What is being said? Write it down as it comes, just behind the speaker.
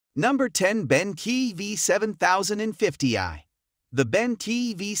Number 10. Benq V7050i. The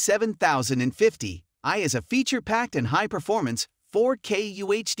Benq V7050i is a feature-packed and high-performance 4K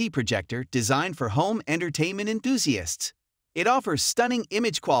UHD projector designed for home entertainment enthusiasts. It offers stunning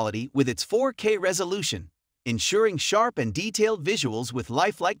image quality with its 4K resolution, ensuring sharp and detailed visuals with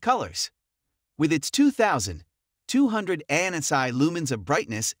lifelike colors. With its 2,200 ANSI lumens of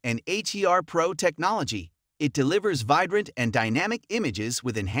brightness and HDR Pro technology, it delivers vibrant and dynamic images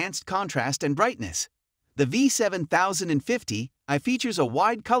with enhanced contrast and brightness. The V7050i features a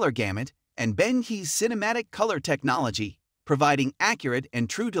wide color gamut and Benq's cinematic color technology, providing accurate and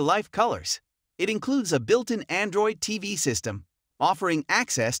true-to-life colors. It includes a built-in Android TV system, offering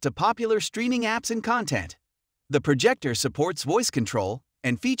access to popular streaming apps and content. The projector supports voice control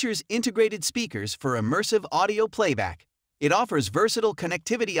and features integrated speakers for immersive audio playback. It offers versatile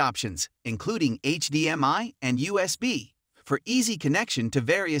connectivity options, including HDMI and USB, for easy connection to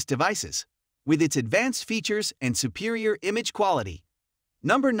various devices. With its advanced features and superior image quality.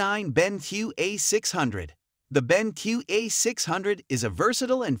 Number 9. Benq A600. The Benq A600 is a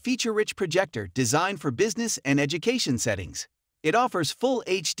versatile and feature-rich projector designed for business and education settings. It offers full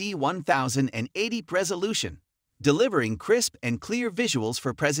HD 1080p resolution, delivering crisp and clear visuals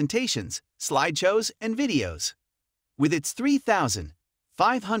for presentations, slideshows, and videos. With its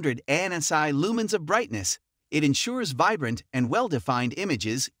 3,500 ANSI lumens of brightness, it ensures vibrant and well-defined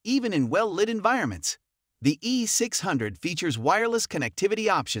images even in well-lit environments. The E600 features wireless connectivity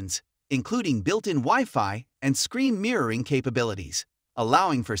options, including built-in Wi-Fi and screen mirroring capabilities,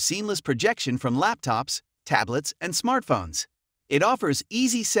 allowing for seamless projection from laptops, tablets, and smartphones. It offers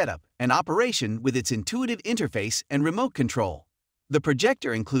easy setup and operation with its intuitive interface and remote control. The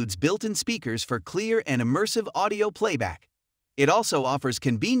projector includes built-in speakers for clear and immersive audio playback. It also offers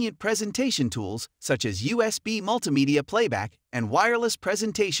convenient presentation tools such as USB multimedia playback and wireless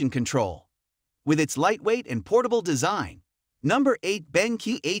presentation control. With its lightweight and portable design. Number 8.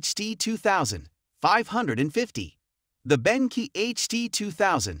 Benq HD 2550. The Benq HD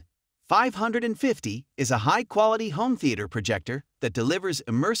 2550 is a high-quality home theater projector that delivers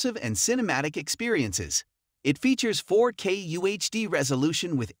immersive and cinematic experiences. It features 4K UHD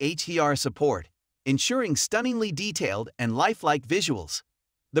resolution with HDR support, ensuring stunningly detailed and lifelike visuals.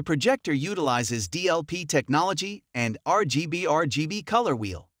 The projector utilizes DLP technology and RGB color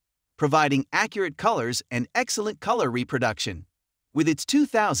wheel, providing accurate colors and excellent color reproduction. With its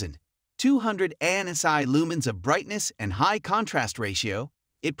 2,200 ANSI lumens of brightness and high contrast ratio,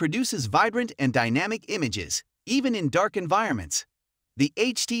 it produces vibrant and dynamic images, even in dark environments. The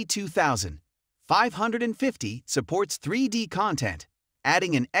HD 2550 supports 3D content,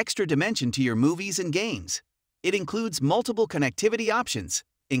 adding an extra dimension to your movies and games. It includes multiple connectivity options,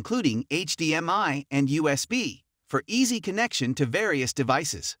 including HDMI and USB, for easy connection to various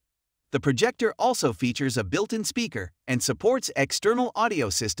devices. The projector also features a built-in speaker and supports external audio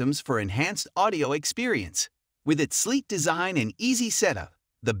systems for enhanced audio experience. With its sleek design and easy setup,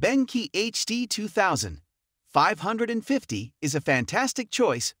 the Benq HD 2550 is a fantastic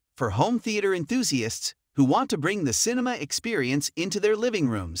choice for home theater enthusiasts who want to bring the cinema experience into their living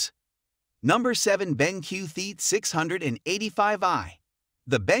rooms. Number 7. Benq T685i.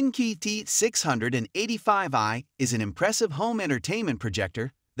 The Benq T685i is an impressive home entertainment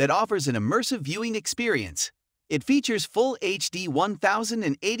projector that offers an immersive viewing experience. It features full HD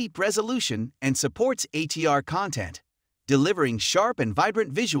 1080p resolution and supports HDR content, delivering sharp and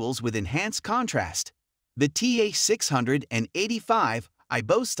vibrant visuals with enhanced contrast. The T685i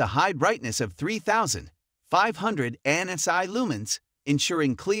boasts a high brightness of 3,500 ANSI lumens,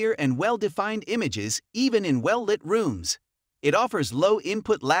 ensuring clear and well-defined images even in well-lit rooms. It offers low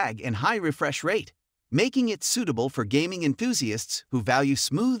input lag and high refresh rate, making it suitable for gaming enthusiasts who value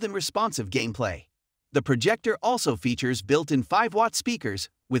smooth and responsive gameplay. The projector also features built-in 5-watt speakers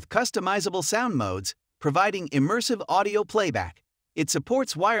with customizable sound modes, providing immersive audio playback. It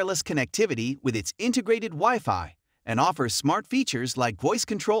supports wireless connectivity with its integrated Wi-Fi and offers smart features like voice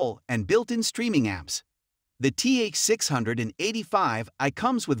control and built-in streaming apps. The TH685i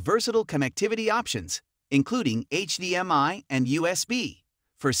comes with versatile connectivity options, including HDMI and USB,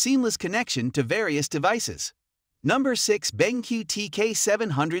 for seamless connection to various devices. Number 6. Benq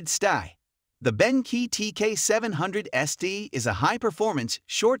TK700 STI. The Benq TK700 ST is a high-performance,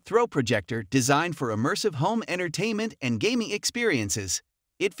 short-throw projector designed for immersive home entertainment and gaming experiences.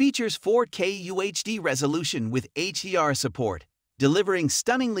 It features 4K UHD resolution with HDR support, delivering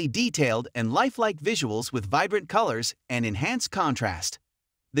stunningly detailed and lifelike visuals with vibrant colors and enhanced contrast.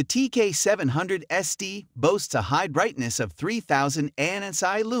 The TK700 ST boasts a high brightness of 3,000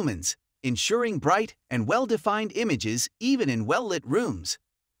 ANSI lumens, ensuring bright and well-defined images even in well-lit rooms.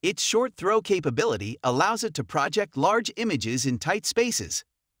 Its short throw capability allows it to project large images in tight spaces,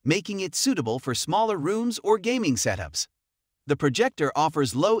 making it suitable for smaller rooms or gaming setups. The projector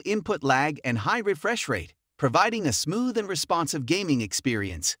offers low input lag and high refresh rate, providing a smooth and responsive gaming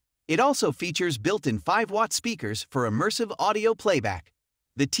experience. It also features built-in 5-watt speakers for immersive audio playback.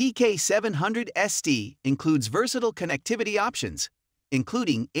 The TK700ST includes versatile connectivity options,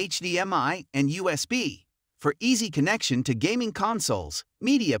 including HDMI and USB, for easy connection to gaming consoles,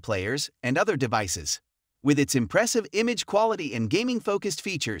 media players, and other devices. With its impressive image quality and gaming-focused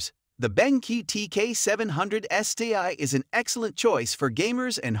features, the Benq TK700STI is an excellent choice for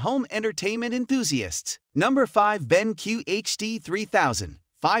gamers and home entertainment enthusiasts. Number 5. Benq HD3000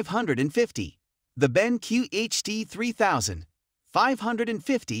 550. The Benq HD3000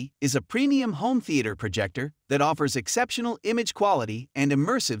 550 is a premium home theater projector that offers exceptional image quality and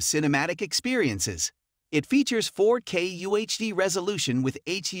immersive cinematic experiences. It features 4K UHD resolution with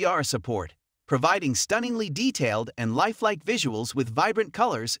HDR support, providing stunningly detailed and lifelike visuals with vibrant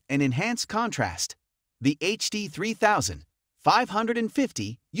colors and enhanced contrast. The HD3000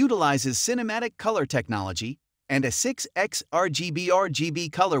 550 utilizes cinematic color technology and a 6x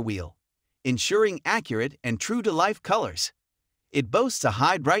RGB color wheel, ensuring accurate and true-to-life colors. It boasts a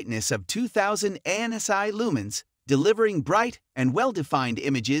high brightness of 2000 ANSI lumens, delivering bright and well-defined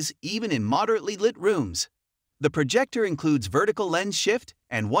images even in moderately lit rooms. The projector includes vertical lens shift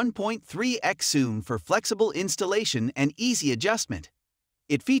and 1.3x zoom for flexible installation and easy adjustment.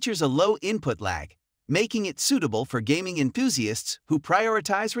 It features a low input lag, making it suitable for gaming enthusiasts who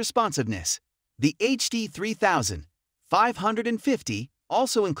prioritize responsiveness. The HD3000 550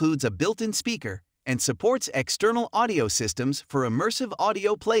 also includes a built-in speaker and supports external audio systems for immersive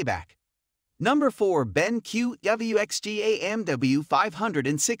audio playback. Number 4. Benq WXGA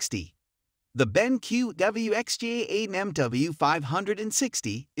MW560. The Benq WXGA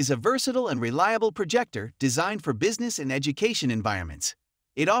MW560 is a versatile and reliable projector designed for business and education environments.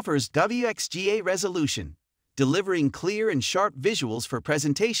 It offers WXGA resolution, delivering clear and sharp visuals for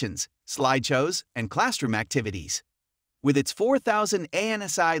presentations, slideshows, and classroom activities. With its 4000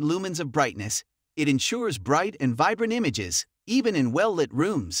 ANSI lumens of brightness, it ensures bright and vibrant images, even in well-lit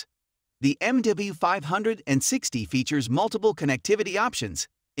rooms. The MW560 features multiple connectivity options,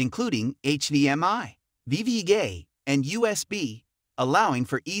 including HDMI, VGA, and USB, allowing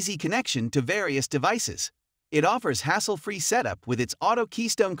for easy connection to various devices. It offers hassle-free setup with its auto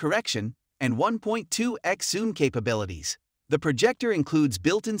keystone correction and 1.2x zoom capabilities. The projector includes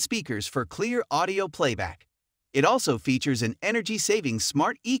built-in speakers for clear audio playback. It also features an energy-saving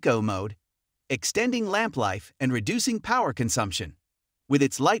Smart Eco mode, extending lamp life and reducing power consumption. With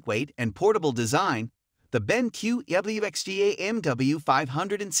its lightweight and portable design, the Benq WXGA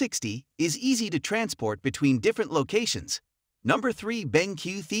MW560 is easy to transport between different locations. Number 3. Benq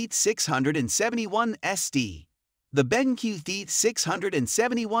TH671ST. The Benq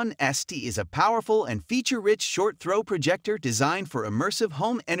TH671ST is a powerful and feature-rich short-throw projector designed for immersive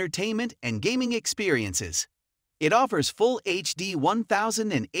home entertainment and gaming experiences. It offers full HD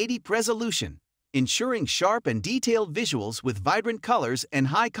 1080p resolution, ensuring sharp and detailed visuals with vibrant colors and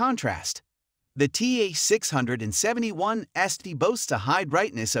high contrast. The TH671ST boasts a high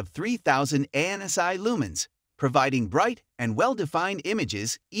brightness of 3000 ANSI lumens, providing bright and well-defined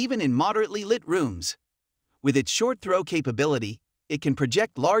images even in moderately lit rooms. With its short-throw capability, it can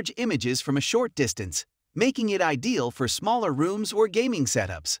project large images from a short distance, making it ideal for smaller rooms or gaming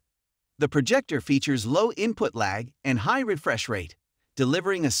setups. The projector features low input lag and high refresh rate,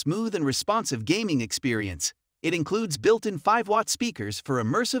 delivering a smooth and responsive gaming experience. It includes built-in 5-watt speakers for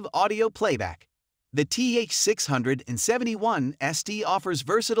immersive audio playback. The TH671ST offers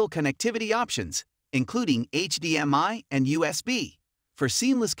versatile connectivity options, including HDMI and USB, for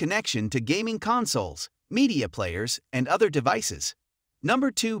seamless connection to gaming consoles, media players, and other devices. Number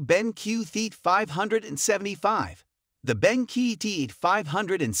 2. Benq TH575. The Benq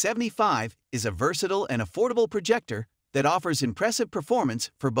TH575 is a versatile and affordable projector that offers impressive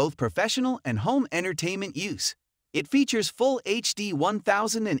performance for both professional and home entertainment use. It features full HD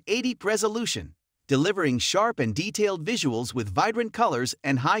 1080p resolution, delivering sharp and detailed visuals with vibrant colors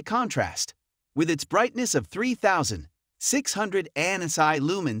and high contrast. With its brightness of 3600 ANSI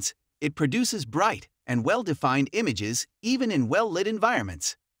lumens, it produces bright and well-defined images even in well-lit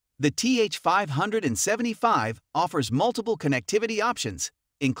environments. The TH575 offers multiple connectivity options,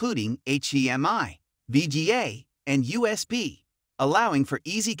 including HDMI, VGA, and USB, allowing for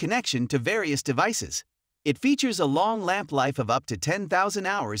easy connection to various devices. It features a long lamp life of up to 10,000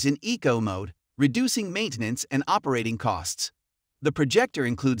 hours in Eco mode, reducing maintenance and operating costs. The projector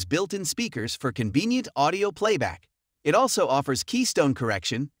includes built-in speakers for convenient audio playback. It also offers keystone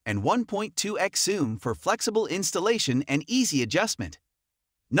correction and 1.2x zoom for flexible installation and easy adjustment.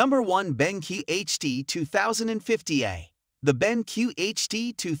 Number 1. Benq HD 2050A. The Benq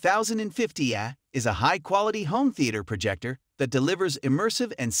HD 2050A is a high-quality home theater projector that delivers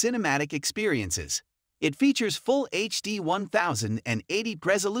immersive and cinematic experiences. It features full HD 1080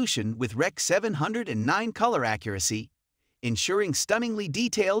 resolution with Rec. 709 color accuracy, ensuring stunningly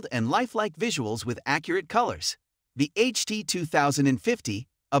detailed and lifelike visuals with accurate colors. The HD 2050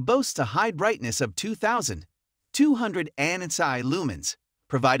 boasts a high brightness of 2200 ANSI lumens,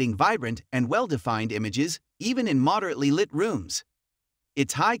 providing vibrant and well-defined images even in moderately lit rooms.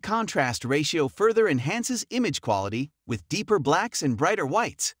 Its high contrast ratio further enhances image quality with deeper blacks and brighter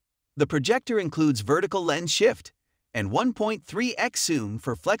whites. The projector includes vertical lens shift and 1.3x zoom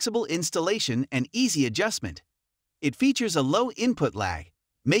for flexible installation and easy adjustment. It features a low input lag,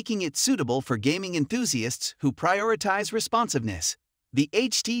 making it suitable for gaming enthusiasts who prioritize responsiveness. The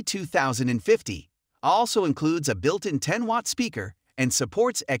HD 2050 also includes a built-in 10-watt speaker and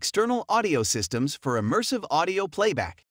supports external audio systems for immersive audio playback.